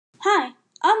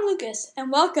Lucas,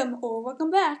 and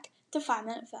welcome back to 5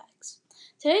 Minute Facts.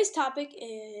 Today's topic is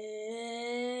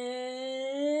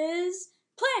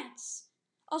plants.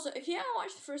 Also, if you haven't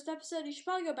watched the first episode, you should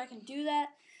probably go back and do that,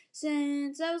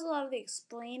 since that was a lot of the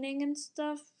explaining and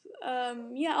stuff. I'll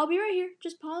be right here.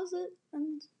 Just pause it,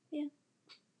 and yeah.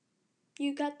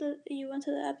 You went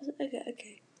to the episode?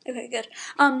 Okay, good.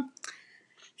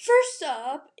 First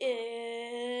up is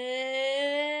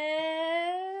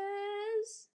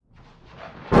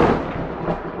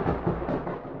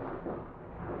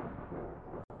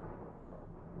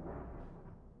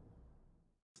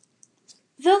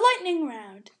the lightning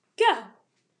round. Go!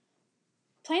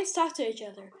 Plants talk to each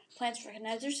other. Plants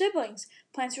recognize their siblings.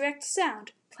 Plants react to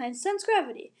sound. Plants sense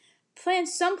gravity.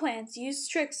 Some plants use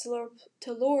tricks to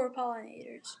lure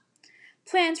pollinators.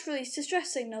 Plants release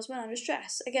distress signals when under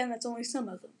stress. Again, that's only some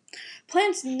of them.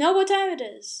 Plants know what time it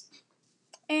is.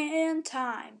 And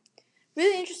time.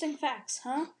 Really interesting facts,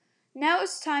 huh? Now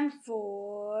it's time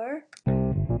for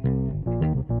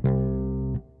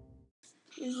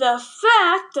the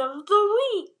fact of the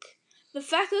week. The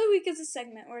fact of the week is a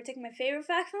segment where I take my favorite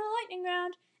fact from the lightning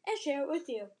round and share it with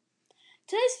you.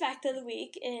 Today's fact of the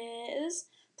week is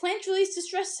plants release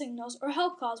distress signals or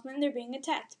help calls when they're being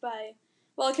attacked by,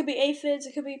 it could be aphids,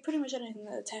 it could be pretty much anything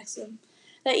that attacks them,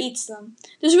 that eats them.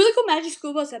 There's a really cool Magic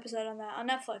School Bus episode on that on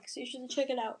Netflix. You should check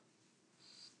it out.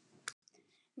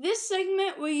 This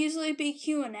segment will usually be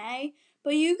Q&A,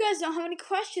 but you guys don't have any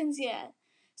questions yet.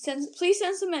 Please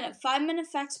send them in at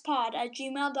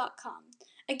 5minutefactspod@gmail.com.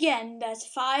 Again, that's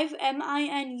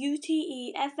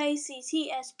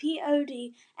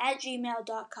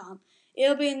 5minutefactspod@gmail.com.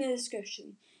 It'll be in the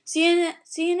description. See you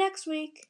next week.